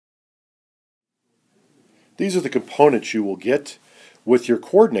These are the components you will get with your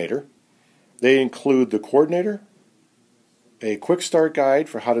coordinator. They include the coordinator, a quick start guide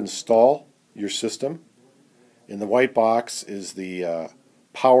for how to install your system. In the white box is the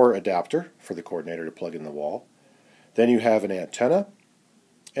power adapter for the coordinator to plug in the wall. Then you have an antenna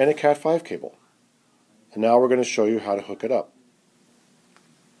and a Cat5 cable. And now we're going to show you how to hook it up.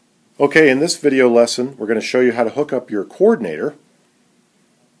 Okay, in this video lesson we're going to show you how to hook up your coordinator,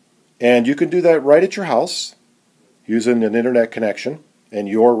 and you can do that right at your house using an internet connection and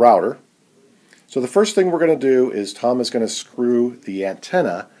your router. So the first thing we're going to do is Tom is going to screw the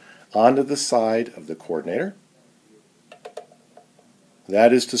antenna onto the side of the coordinator.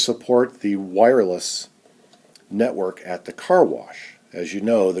 That is to support the wireless network at the car wash. As you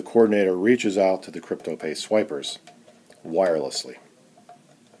know, the coordinator reaches out to the CryptoPay swipers wirelessly.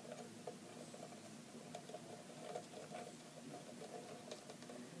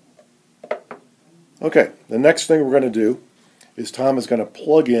 Okay, the next thing we're going to do is Tom is going to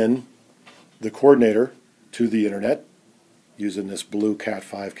plug in the coordinator to the internet using this blue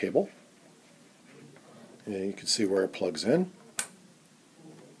Cat5 cable. And you can see where it plugs in.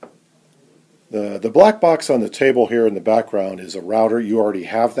 The black box on the table here in the background is a router. You already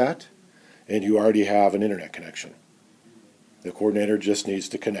have that, and you already have an internet connection. The coordinator just needs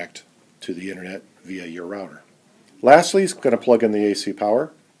to connect to the internet via your router. Lastly, it's going to plug in the AC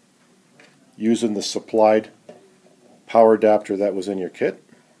power using the supplied power adapter that was in your kit.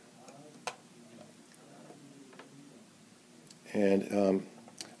 And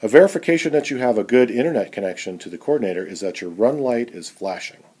a verification that you have a good internet connection to the coordinator is that your run light is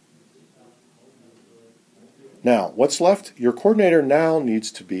flashing. Now, what's left? Your coordinator now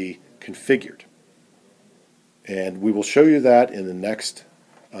needs to be configured. And we will show you that in the next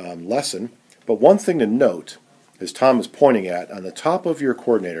lesson. But one thing to note, as Tom is pointing at, on the top of your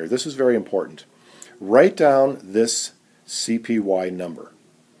coordinator, this is very important. Write down this CPY number.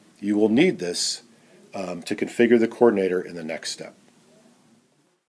 You will need this to configure the coordinator in the next step.